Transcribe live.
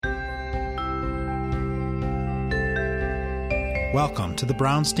Welcome to the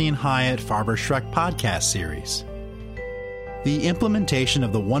Brownstein-Hyatt-Farber-Schreck podcast series. The implementation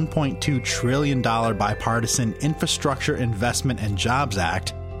of the $1.2 trillion Bipartisan Infrastructure Investment and Jobs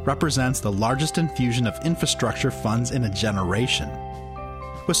Act represents the largest infusion of infrastructure funds in a generation.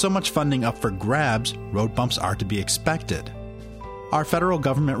 With so much funding up for grabs, road bumps are to be expected. Our federal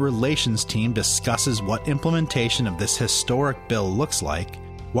government relations team discusses what implementation of this historic bill looks like,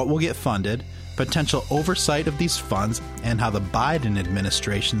 what will get funded, potential oversight of these funds, and how the Biden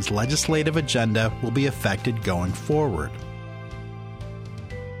administration's legislative agenda will be affected going forward.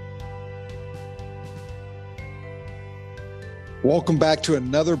 Welcome back to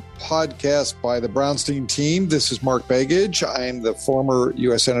another podcast by the Brownstein team. This is Mark Begich. I'm the former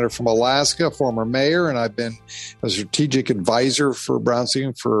U.S. Senator from Alaska, former mayor, and I've been a strategic advisor for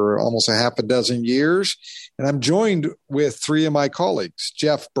Brownstein for almost a half a dozen years. And I'm joined with three of my colleagues,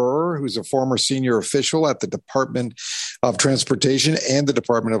 Jeff Burr, who's a former senior official at the Department of Transportation and the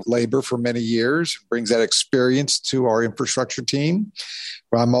Department of Labor for many years, brings that experience to our infrastructure team.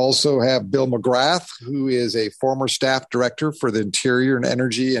 I'm also have Bill McGrath, who is a former staff director for the Interior and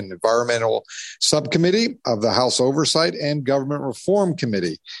Energy and Environmental Subcommittee of the House Oversight and Government Reform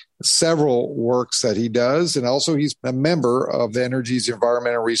Committee. Several works that he does, and also he's a member of the Energy's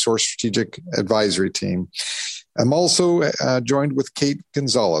Environmental Resource Strategic Advisory Team. I'm also joined with Kate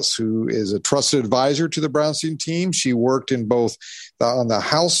Gonzalez, who is a trusted advisor to the Brownstein team. She worked in both on the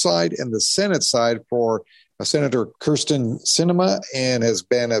House side and the Senate side for Senator Kyrsten Sinema and has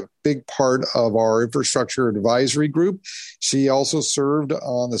been a big part of our infrastructure advisory group. She also served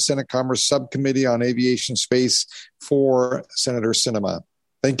on the Senate Commerce Subcommittee on Aviation Space for Senator Sinema.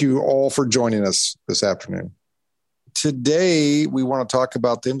 Thank you all for joining us this afternoon. Today, we want to talk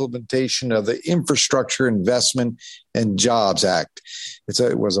about the implementation of the Infrastructure Investment and Jobs Act.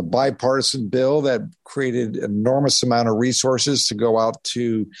 It was a bipartisan bill that created an enormous amount of resources to go out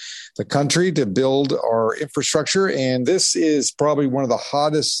to the country to build our infrastructure. And this is probably one of the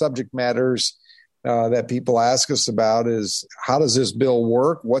hottest subject matters that people ask us about is how does this bill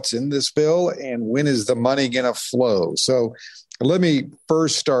work? What's in this bill? And when is the money going to flow? So let me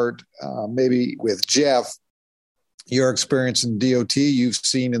first start maybe with Jeff. Your experience in DOT, you've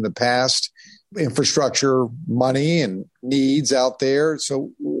seen in the past infrastructure money and needs out there.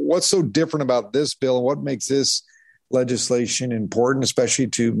 So what's so different about this bill and what makes this legislation important, especially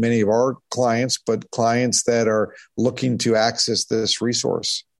to many of our clients, but clients that are looking to access this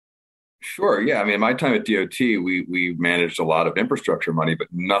resource? Sure. Yeah. I mean, in my time at DOT, we managed a lot of infrastructure money, but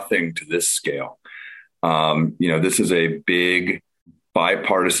nothing to this scale. This is a big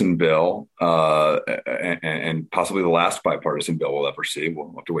bipartisan bill, and possibly the last bipartisan bill we'll ever see.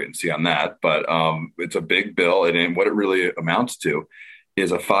 We'll have to wait and see on that. But it's a big bill, and what it really amounts to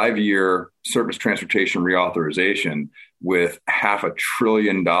is a 5-year surface transportation reauthorization with $500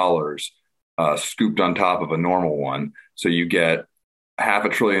 billion scooped on top of a normal one. So you get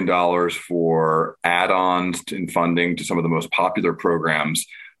 $500 billion for add-ons in funding to some of the most popular programs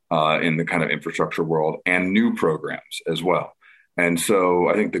in the kind of infrastructure world, and new programs as well. And so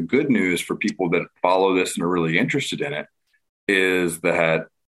I think the good news for people that follow this and are really interested in it is that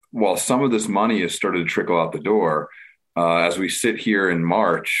while some of this money has started to trickle out the door, as we sit here in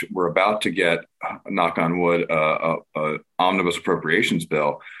March, we're about to get, knock on wood, a omnibus appropriations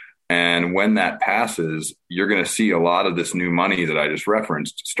bill. And when that passes, you're going to see a lot of this new money that I just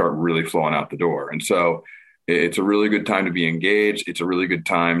referenced start really flowing out the door. And so it's a really good time to be engaged. It's a really good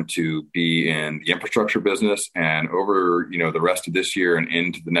time to be in the infrastructure business. And over, the rest of this year and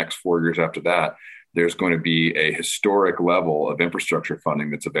into the next 4 years after that, there's going to be a historic level of infrastructure funding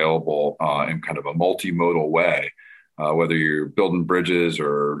that's available in kind of a multimodal way, whether you're building bridges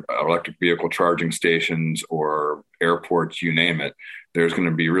or electric vehicle charging stations or airports, you name it. There's going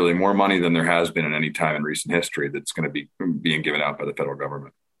to be really more money than there has been at any time in recent history that's going to be being given out by the federal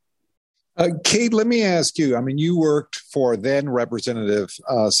government. Kate, let me ask you, you worked for then Representative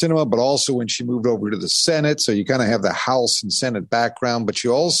Sinema, but also when she moved over to the Senate. So you kind of have the House and Senate background, but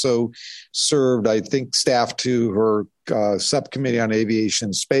you also served, I think, staff to her subcommittee on aviation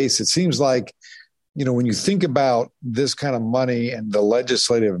and space. It seems like, when you think about this kind of money and the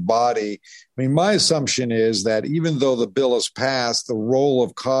legislative body, my assumption is that even though the bill is passed, the role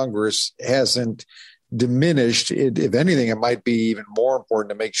of Congress hasn't diminished. If anything, it might be even more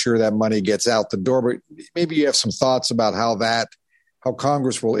important to make sure that money gets out the door. But maybe you have some thoughts about how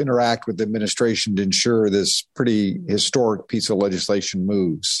Congress will interact with the administration to ensure this pretty historic piece of legislation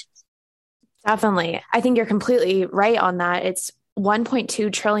moves. Definitely. I think you're completely right on that. It's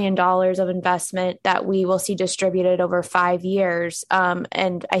 $1.2 trillion of investment that we will see distributed over 5 years.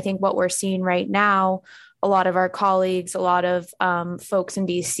 And I think what we're seeing right now a lot of our colleagues, a lot of folks in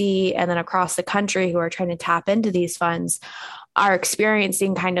DC and then across the country who are trying to tap into these funds are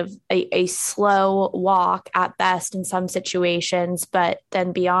experiencing kind of a slow walk at best in some situations, but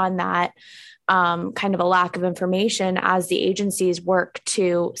then beyond that, kind of a lack of information as the agencies work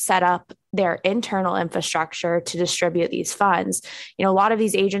to set up their internal infrastructure to distribute these funds. A lot of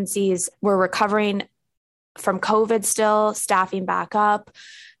these agencies were recovering from COVID still, staffing back up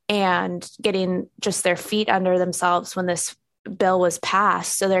and getting just their feet under themselves when this bill was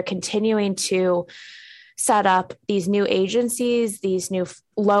passed. So they're continuing to set up these new agencies, these new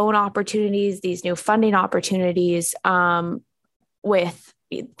loan opportunities, these new funding opportunities with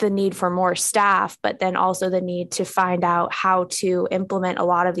the need for more staff, but then also the need to find out how to implement a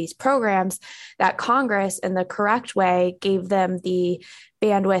lot of these programs that Congress, in the correct way, gave them the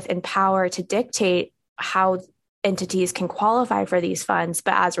bandwidth and power to dictate how entities can qualify for these funds.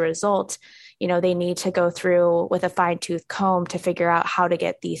 But as a result, they need to go through with a fine-tooth comb to figure out how to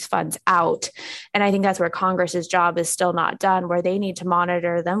get these funds out. And I think that's where Congress's job is still not done, where they need to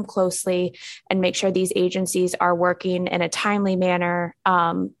monitor them closely and make sure these agencies are working in a timely manner,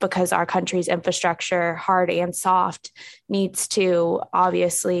 because our country's infrastructure, hard and soft, needs to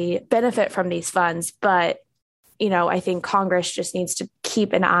obviously benefit from these funds. But I think Congress just needs to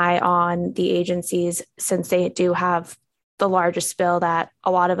keep an eye on the agencies, since they do have the largest bill that a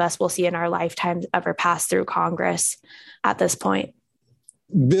lot of us will see in our lifetimes ever pass through Congress at this point.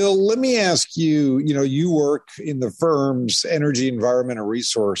 Bill, let me ask you, you work in the firm's Energy, Environment, and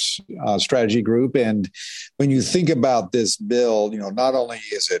Resource Strategy Group. And when you think about this bill, not only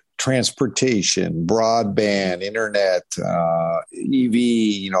is it transportation, broadband, internet,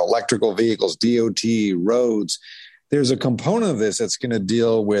 EV, electrical vehicles, DOT, roads, there's a component of this that's going to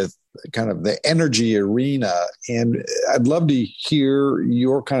deal with kind of the energy arena. And I'd love to hear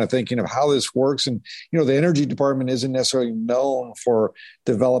your kind of thinking of how this works. And, the Energy Department isn't necessarily known for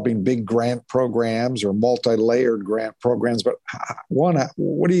developing big grant programs or multi-layered grant programs. But one,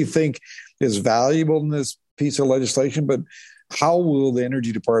 what do you think is valuable in this piece of legislation? But how will the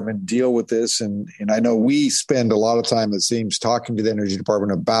Energy Department deal with this? And I know we spend a lot of time, it seems, talking to the Energy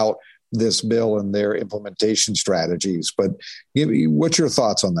Department about this bill and their implementation strategies. But what's your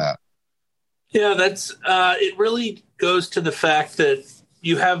thoughts on that? Yeah, that's it really goes to the fact that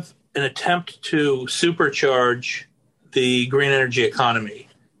you have an attempt to supercharge the green energy economy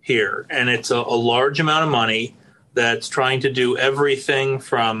here. And it's a large amount of money that's trying to do everything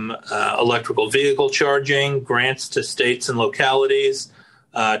from electrical vehicle charging, grants to states and localities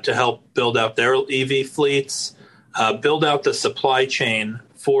to help build out their EV fleets, build out the supply chain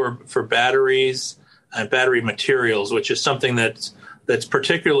for batteries and battery materials, which is something that's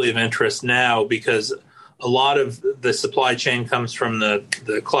particularly of interest now, because a lot of the supply chain comes from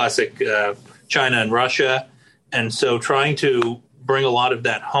the classic China and Russia. And so trying to bring a lot of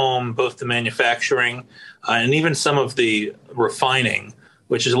that home, both the manufacturing and even some of the refining,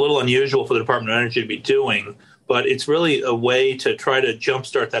 which is a little unusual for the Department of Energy to be doing, but it's really a way to try to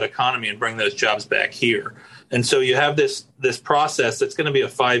jumpstart that economy and bring those jobs back here. And so you have this process that's going to be a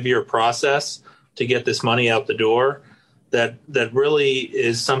 5-year process to get this money out the door. That really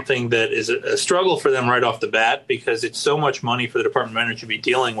is something that is a struggle for them right off the bat, because it's so much money for the Department of Energy to be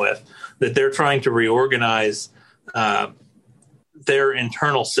dealing with that they're trying to reorganize their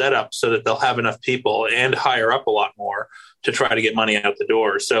internal setup so that they'll have enough people and hire up a lot more to try to get money out the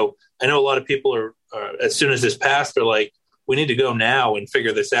door. So I know a lot of people are, as soon as this passed, they're like, we need to go now and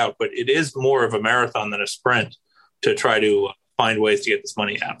figure this out. But it is more of a marathon than a sprint to try to find ways to get this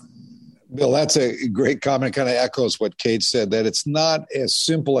money out. Bill, that's a great comment. Kind of echoes what Kate said, that it's not as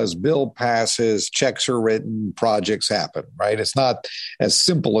simple as bill passes, checks are written, projects happen, right? It's not as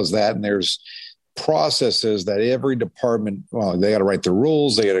simple as that. And there's processes that every department, they got to write the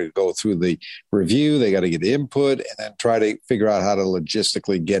rules, they got to go through the review, they got to get input, and then try to figure out how to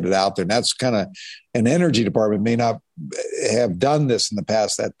logistically get it out there. And that's kind of, an energy department may not have done this in the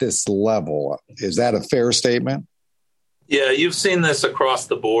past at this level. Is that a fair statement? Yeah, you've seen this across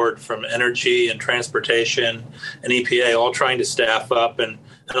the board, from energy and transportation and EPA, all trying to staff up and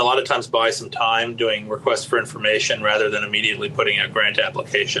a lot of times buy some time doing requests for information rather than immediately putting out grant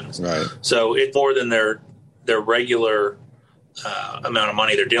applications. Right. So it's more than their regular amount of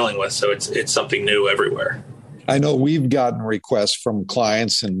money they're dealing with. So it's something new everywhere. I know we've gotten requests from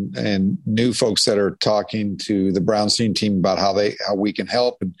clients and new folks that are talking to the Brownstein team about how we can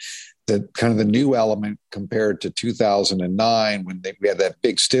help. And that kind of the new element compared to 2009, when we had that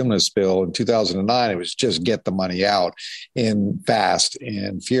big stimulus bill. In 2009, it was just get the money out in fast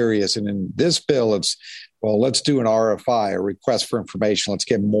and furious. And in this bill, it's well, let's do an RFI, a request for information. Let's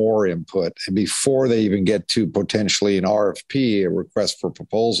get more input. And before they even get to potentially an RFP, a request for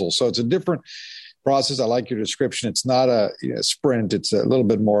proposal. So it's a different process. I like your description. It's not a sprint. It's a little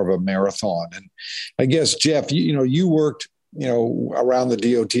bit more of a marathon. And I guess, Jeff, you worked around the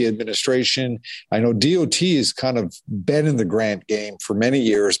DOT administration. I know DOT has kind of been in the grant game for many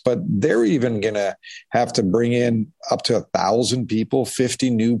years, but they're even going to have to bring in up to 1,000 people, 50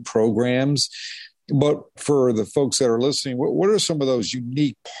 new programs. But for the folks that are listening, what are some of those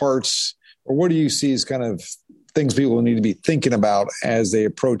unique parts, or what do you see as kind of things people need to be thinking about as they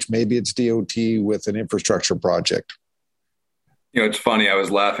approach maybe it's DOT with an infrastructure project? It's funny. I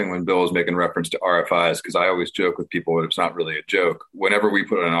was laughing when Bill was making reference to RFIs because I always joke with people, but it's not really a joke. Whenever we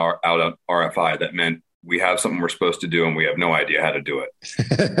put out an RFI, that meant we have something we're supposed to do and we have no idea how to do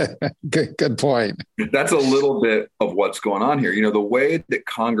it. Good point. That's a little bit of what's going on here. The way that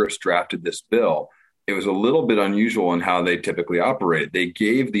Congress drafted this bill, it was a little bit unusual in how they typically operate. They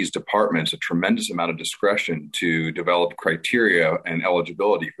gave these departments a tremendous amount of discretion to develop criteria and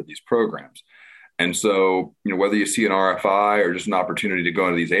eligibility for these programs. And so, whether you see an RFI or just an opportunity to go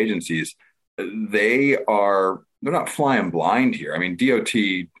into these agencies, they're not flying blind here. I mean, DOT,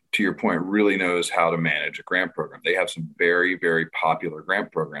 to your point, really knows how to manage a grant program. They have some very, very popular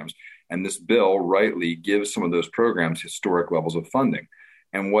grant programs. And this bill rightly gives some of those programs historic levels of funding.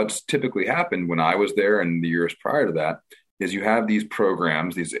 And what's typically happened when I was there and the years prior to that is you have these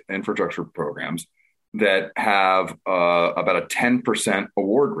programs, these infrastructure programs, that have about a 10%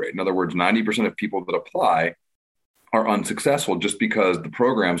 award rate. In other words, 90% of people that apply are unsuccessful just because the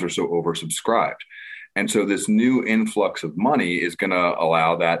programs are so oversubscribed. And so this new influx of money is going to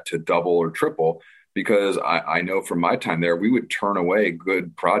allow that to double or triple, because I know from my time there, we would turn away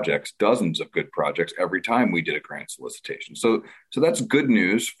good projects, dozens of good projects every time we did a grant solicitation. So that's good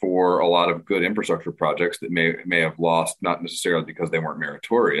news for a lot of good infrastructure projects that may have lost, not necessarily because they weren't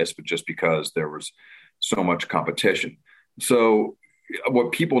meritorious, but just because there was so much competition. So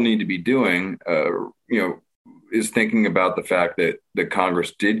what people need to be doing, is thinking about the fact that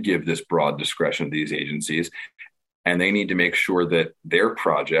Congress did give this broad discretion to these agencies, and they need to make sure that their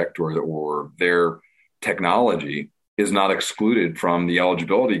project or their technology is not excluded from the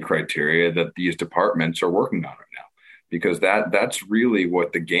eligibility criteria that these departments are working on right now, because that's really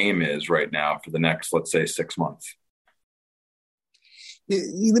what the game is right now for the next, let's say, 6 months.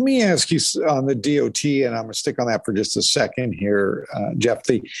 Let me ask you on the DOT, and I'm going to stick on that for just a second here, Jeff.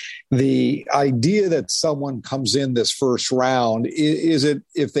 The idea that someone comes in this first round, is it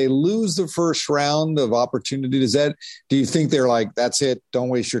if they lose the first round of opportunity, do you think they're like, that's it, don't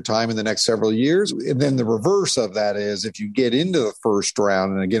waste your time in the next several years? And then the reverse of that is if you get into the first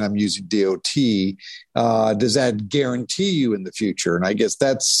round, and again, I'm using DOT, does that guarantee you in the future? And I guess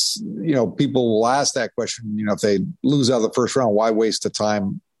that's, people will ask that question, if they lose out of the first round, why waste the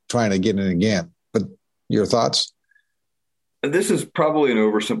time trying to get in again? But your thoughts? This is probably an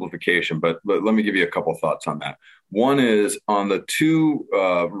oversimplification, but let me give you a couple thoughts on that. One is on the two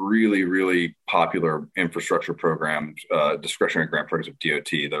really, really popular infrastructure programs, discretionary grant programs of DOT,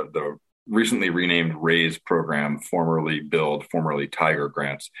 the recently renamed RAISE program, formerly BUILD, formerly Tiger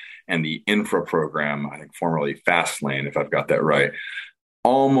grants, and the infra program, I think formerly FastLane, if I've got that right.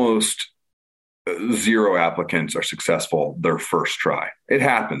 Almost zero applicants are successful their first try. It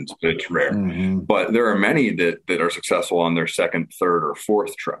happens, but it's rare. Mm-hmm. But there are many that are successful on their second, third, or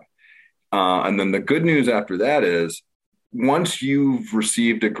fourth try. And then the good news after that is once you've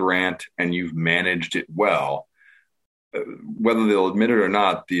received a grant and you've managed it well, whether they'll admit it or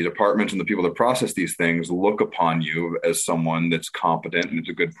not, the departments and the people that process these things look upon you as someone that's competent and it's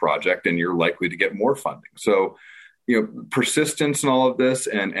a good project, and you're likely to get more funding. So, persistence in all of this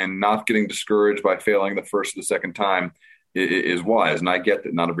and not getting discouraged by failing the first or the second time is wise. And I get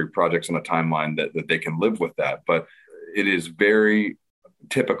that not every project's on a timeline that they can live with that, but it is very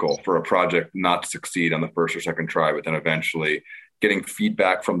typical for a project not to succeed on the first or second try, but then eventually getting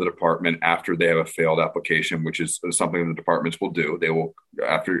feedback from the department after they have a failed application, which is something the departments will do. They will,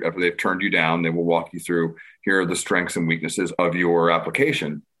 after they've turned you down, they will walk you through, here are the strengths and weaknesses of your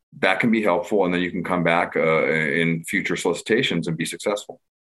application. That can be helpful. And then you can come back in future solicitations and be successful.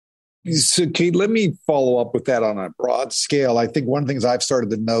 So, Kate, let me follow up with that on a broad scale. I think one of the things I've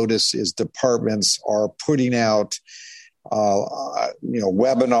started to notice is departments are putting out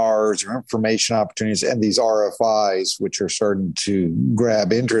webinars or information opportunities and these RFIs, which are starting to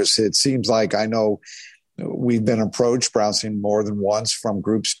grab interest. It seems like, I know we've been approached, Brownstein, more than once from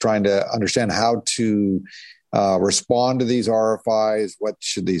groups trying to understand how to respond to these RFIs. What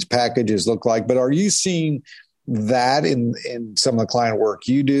should these packages look like? But are you seeing that in some of the client work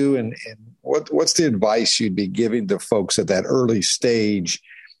you do? And what's the advice you'd be giving to folks at that early stage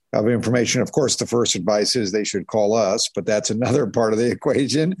of information? Of course, the first advice is they should call us, but that's another part of the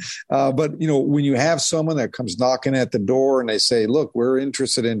equation. But, when you have someone that comes knocking at the door and they say, look, we're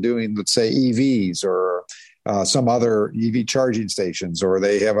interested in doing, let's say, EVs or some other EV charging stations, or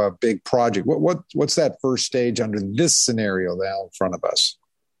they have a big project. What's that first stage under this scenario now in front of us?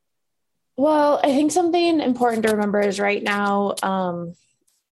 Well, I think something important to remember is right now,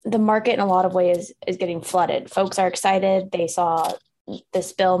 the market in a lot of ways is getting flooded. Folks are excited. They saw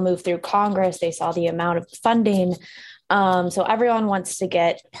this bill move through Congress. They saw the amount of funding. So everyone wants to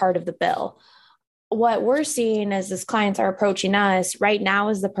get part of the bill. What we're seeing as clients are approaching us right now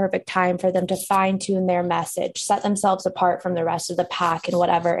is the perfect time for them to fine tune their message, set themselves apart from the rest of the pack in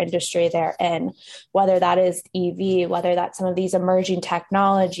whatever industry they're in, whether that is EV, whether that's some of these emerging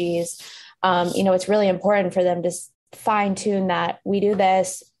technologies. It's really important for them to fine tune that we do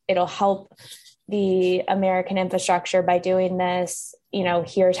this. It'll help the American infrastructure by doing this.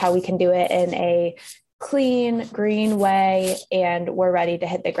 Here's how we can do it in a clean, green way, and we're ready to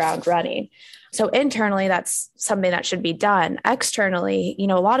hit the ground running. So internally, that's something that should be done. Externally, a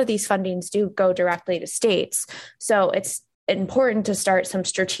lot of these fundings do go directly to states. So it's important to start some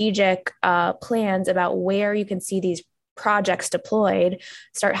strategic plans about where you can see these projects deployed,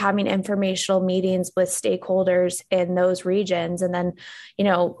 start having informational meetings with stakeholders in those regions. And then,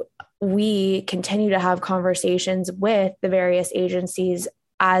 we continue to have conversations with the various agencies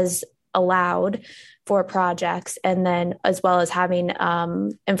as allowed for projects, and then as well as having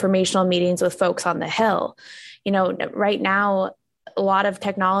informational meetings with folks on the Hill. Right now, a lot of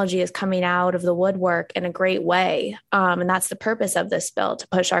technology is coming out of the woodwork in a great way. And that's the purpose of this bill, to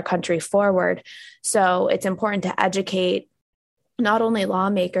push our country forward. So it's important to educate not only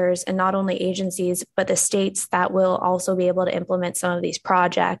lawmakers and not only agencies, but the states that will also be able to implement some of these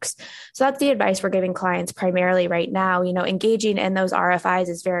projects. So that's the advice we're giving clients primarily right now. Engaging in those RFIs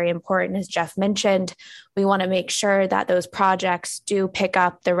is very important. As Jeff mentioned, we want to make sure that those projects do pick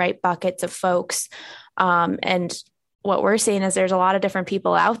up the right buckets of folks. And what we're seeing is there's a lot of different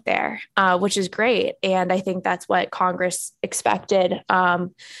people out there, which is great. And I think that's what Congress expected.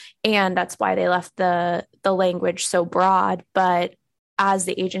 And that's why they left the language so broad. But as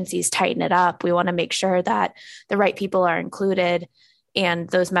the agencies tighten it up, we want to make sure that the right people are included and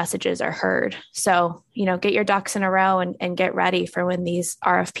those messages are heard. So, get your ducks in a row and get ready for when these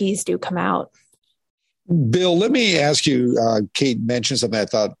RFPs do come out. Bill, let me ask you, Kate mentioned something I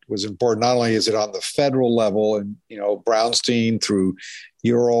thought was important. Not only is it on the federal level and, Brownstein through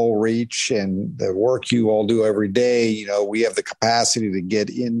your all reach and the work you all do every day, we have the capacity to get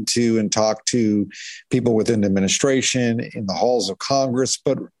into and talk to people within the administration in the halls of Congress.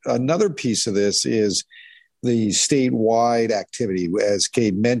 But another piece of this is the statewide activity. As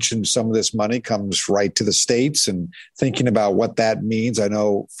Kate mentioned, some of this money comes right to the states, and thinking about what that means. I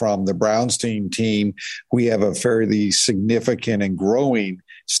know from the Brownstein team, we have a fairly significant and growing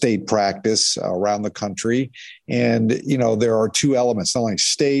state practice around the country. And, there are two elements, not only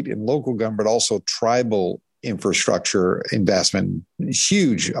state and local government, but also tribal infrastructure investment,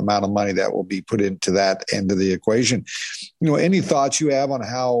 huge amount of money that will be put into that end of the equation. Any thoughts you have on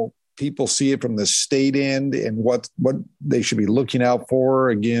how people see it from the state end and what they should be looking out for?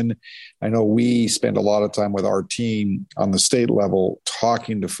 Again, I know we spend a lot of time with our team on the state level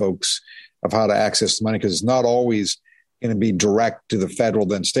talking to folks of how to access the money, because it's not always going to be direct to the federal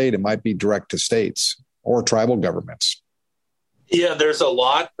then state. It might be direct to states or tribal governments. Yeah, there's a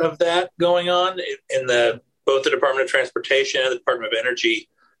lot of that going on in both the Department of Transportation and the Department of Energy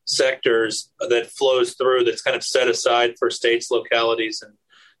sectors that flows through, that's kind of set aside for states, localities,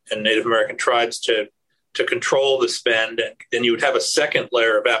 and Native American tribes to control the spend. And then you would have a second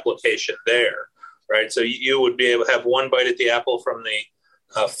layer of application there, right? So you would be able to have one bite at the apple from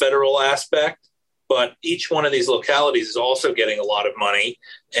the federal aspect, but each one of these localities is also getting a lot of money.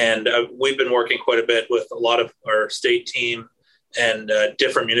 And we've been working quite a bit with a lot of our state team and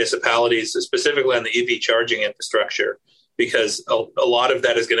different municipalities, specifically on the EV charging infrastructure, because a lot of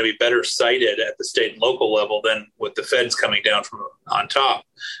that is going to be better sited at the state and local level than with the feds coming down from on top.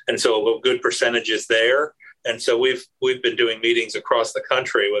 And so a good percentage is there. And so we've been doing meetings across the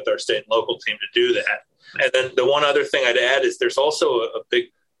country with our state and local team to do that. And then the one other thing I'd add is there's also a big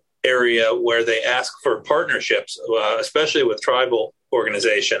area where they ask for partnerships, especially with tribal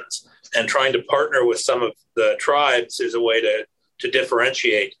organizations, and trying to partner with some of the tribes is a way to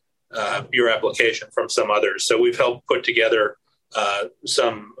differentiate your application from some others. So we've helped put together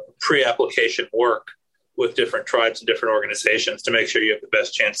some pre-application work with different tribes and different organizations to make sure you have the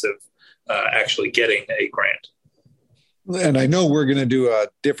best chance of actually getting a grant. And I know we're going to do a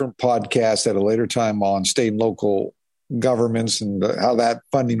different podcast at a later time on state and local governments and how that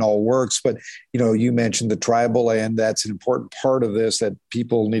funding all works. But, you mentioned the tribal land. That's an important part of this that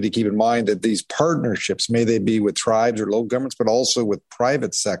people need to keep in mind, that these partnerships, may they be with tribes or local governments, but also with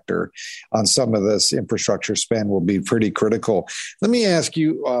private sector on some of this infrastructure spend, will be pretty critical. Let me ask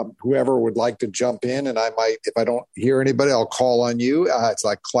you, whoever would like to jump in, and I might, if I don't hear anybody, I'll call on you. It's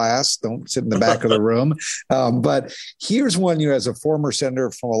like class. Don't sit in the back of the room. But here's one, as a former senator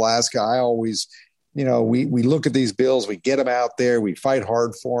from Alaska, I always, we look at these bills, we get them out there, we fight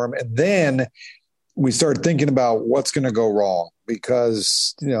hard for them, and then we start thinking about what's going to go wrong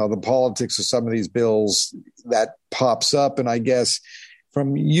because, the politics of some of these bills that pops up. And I guess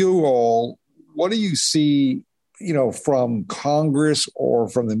from you all, what do you see, from Congress or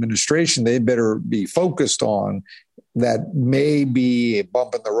from the administration, they better be focused on that may be a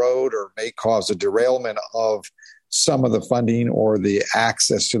bump in the road or may cause a derailment of some of the funding or the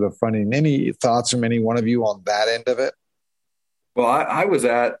access to the funding? Any thoughts from any one of you on that end of it? Well, I was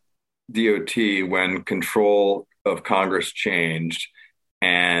at DOT when control of Congress changed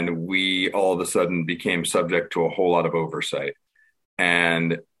and we all of a sudden became subject to a whole lot of oversight.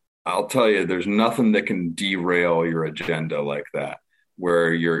 And I'll tell you, there's nothing that can derail your agenda like that,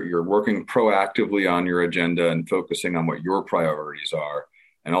 where you're working proactively on your agenda and focusing on what your priorities are.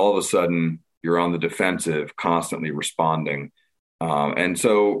 And all of a sudden, you're on the defensive, constantly responding. And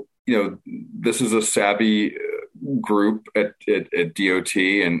so, this is a savvy group at DOT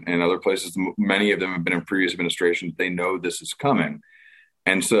and other places. Many of them have been in previous administrations. They know this is coming.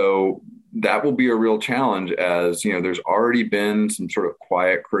 And so that will be a real challenge as, there's already been some sort of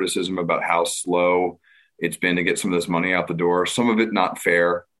quiet criticism about how slow it's been to get some of this money out the door. Some of it not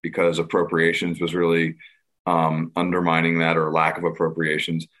fair because appropriations was really undermining that, or lack of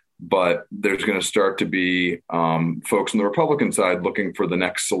appropriations. But there's going to start to be folks on the Republican side looking for the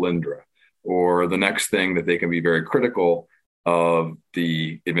next Solyndra or the next thing that they can be very critical of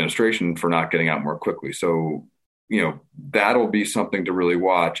the administration for not getting out more quickly. So, that'll be something to really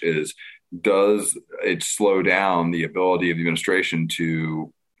watch is, does it slow down the ability of the administration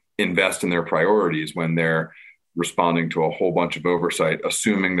to invest in their priorities when they're responding to a whole bunch of oversight,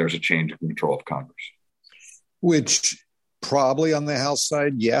 assuming there's a change in control of Congress? Which probably on the House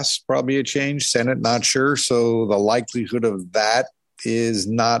side, yes, probably a change. Senate, not sure. So the likelihood of that is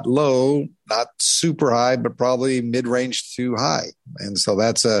not low, not super high, but probably mid-range to high. And so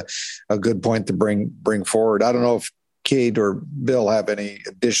that's a good point to bring forward. I don't know if Kate or Bill have any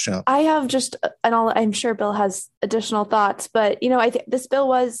additional. I have just, and I'm sure Bill has additional thoughts, but I think this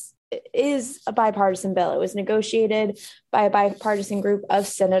bill is a bipartisan bill. It was negotiated by a bipartisan group of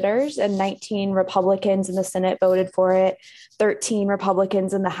senators, and 19 Republicans in the Senate voted for it, 13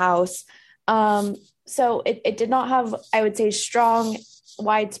 Republicans in the House. So it did not have, I would say, strong,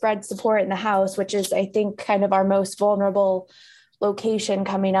 widespread support in the House, which is, I think, kind of our most vulnerable location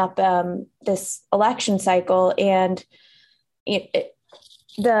coming up this election cycle. And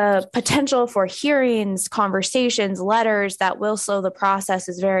the potential for hearings, conversations, letters that will slow the process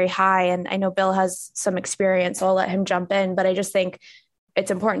is very high. And I know Bill has some experience, so I'll let him jump in. But I just think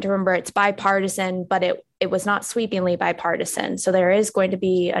it's important to remember it's bipartisan, but it was not sweepingly bipartisan. So there is going to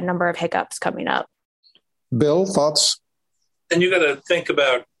be a number of hiccups coming up. Bill, thoughts? And you got to think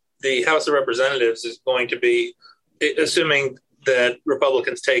about the House of Representatives is going to be, assuming that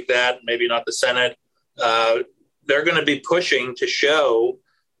Republicans take that, maybe not the Senate, they're going to be pushing to show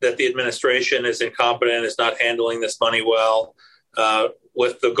that the administration is incompetent, is not handling this money well,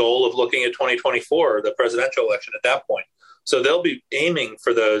 with the goal of looking at 2024, the presidential election at that point. So they'll be aiming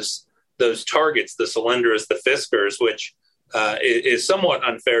for those targets, the Solyndras, the Fiskers, which is somewhat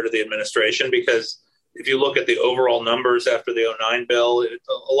unfair to the administration because if you look at the overall numbers after the 2009 bill,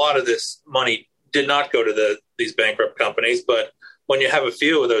 a lot of this money did not go to these bankrupt companies. But when you have a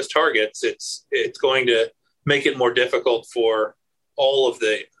few of those targets, it's going to make it more difficult for all of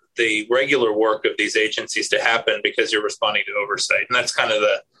the regular work of these agencies to happen because you're responding to oversight. And that's kind of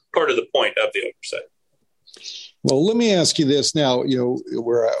the part of the point of the oversight. Well, let me ask you this now.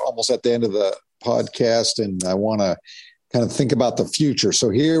 We're almost at the end of the podcast, and I want to kind of think about the future. So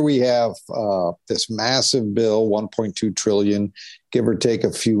here we have this massive bill, $1.2 trillion, give or take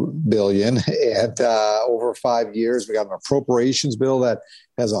a few billion. And over 5 years, we got an appropriations bill that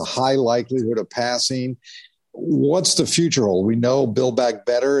has a high likelihood of passing. What's the future hold? We know Build Back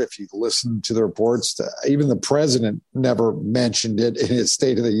Better. If you listen to the reports, even the president never mentioned it in his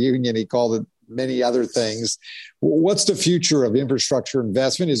State of the Union. He called it many other things. What's the future of infrastructure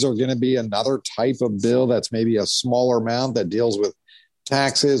investment? Is there going to be another type of bill that's maybe a smaller amount that deals with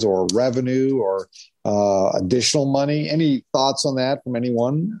taxes or revenue or additional money. Any thoughts on that from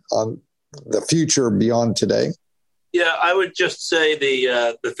anyone on the future beyond today? Yeah, I would just say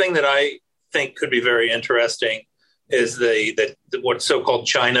the thing that I think could be very interesting is the what's so-called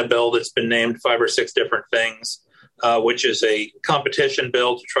China bill that's been named 5 or 6 different things, which is a competition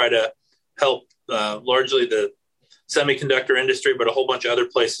bill to try to help largely the semiconductor industry, but a whole bunch of other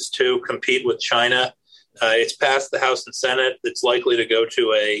places too, compete with China. It's passed the House and Senate. It's likely to go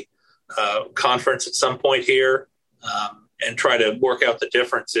to a conference at some point here and try to work out the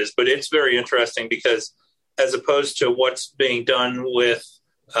differences. But it's very interesting because as opposed to what's being done with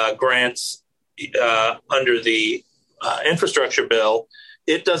grants under the infrastructure bill,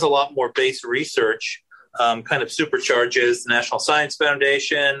 it does a lot more base research, kind of supercharges the National Science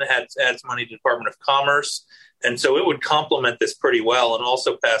Foundation, adds money to the Department of Commerce. And so it would complement this pretty well and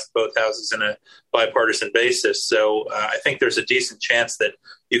also pass both houses in a bipartisan basis. So I think there's a decent chance that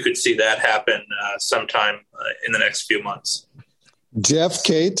you could see that happen sometime in the next few months. Jeff,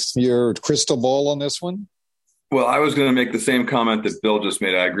 Kate, your crystal ball on this one? Well, I was going to make the same comment that Bill just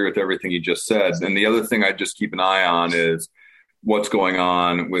made. I agree with everything he just said. And the other thing I just keep an eye on is what's going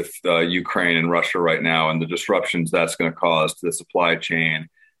on with Ukraine and Russia right now and the disruptions that's going to cause to the supply chain,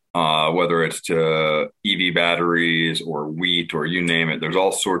 whether it's to EV batteries or wheat or you name it. There's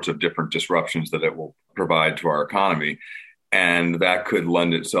all sorts of different disruptions that it will provide to our economy. And that could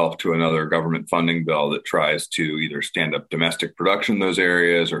lend itself to another government funding bill that tries to either stand up domestic production in those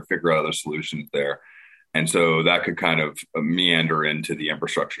areas or figure out other solutions there. And so that could kind of meander into the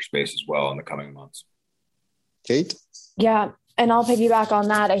infrastructure space as well in the coming months. Kate? Yeah, and I'll piggyback on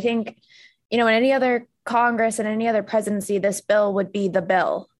that. I think, in any other Congress and any other presidency, this bill would be the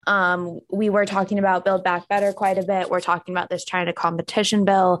bill. We were talking about Build Back Better quite a bit. We're talking about this China competition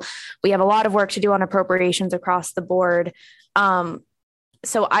bill. We have a lot of work to do on appropriations across the board.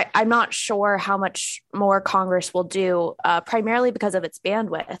 So I'm not sure how much more Congress will do, primarily because of its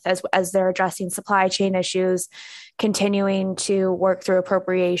bandwidth, as they're addressing supply chain issues, continuing to work through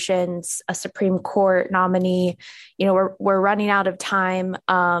appropriations, a Supreme Court nominee. We're running out of time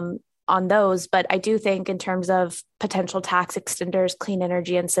on those. But I do think in terms of potential tax extenders, clean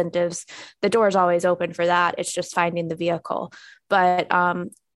energy incentives, the door is always open for that. It's just finding the vehicle. But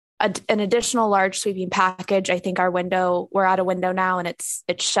an additional large sweeping package, I think we're at a window now, and it's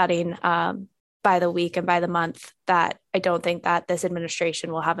shutting by the week and by the month, that I don't think that this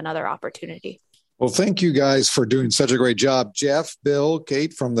administration will have another opportunity. Well, thank you guys for doing such a great job. Jeff, Bill,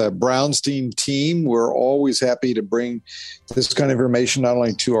 Kate, from the Brownstein team, we're always happy to bring this kind of information not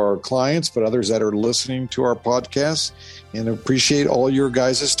only to our clients, but others that are listening to our podcast, and appreciate all your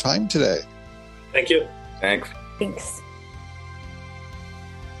guys' time today. Thank you. Thanks.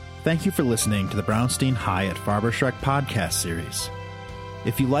 Thank you for listening to the Brownstein Hyatt Farber Schreck podcast series.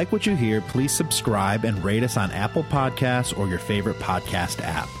 If you like what you hear, please subscribe and rate us on Apple Podcasts or your favorite podcast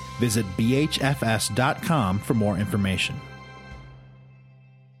app. Visit bhfs.com for more information.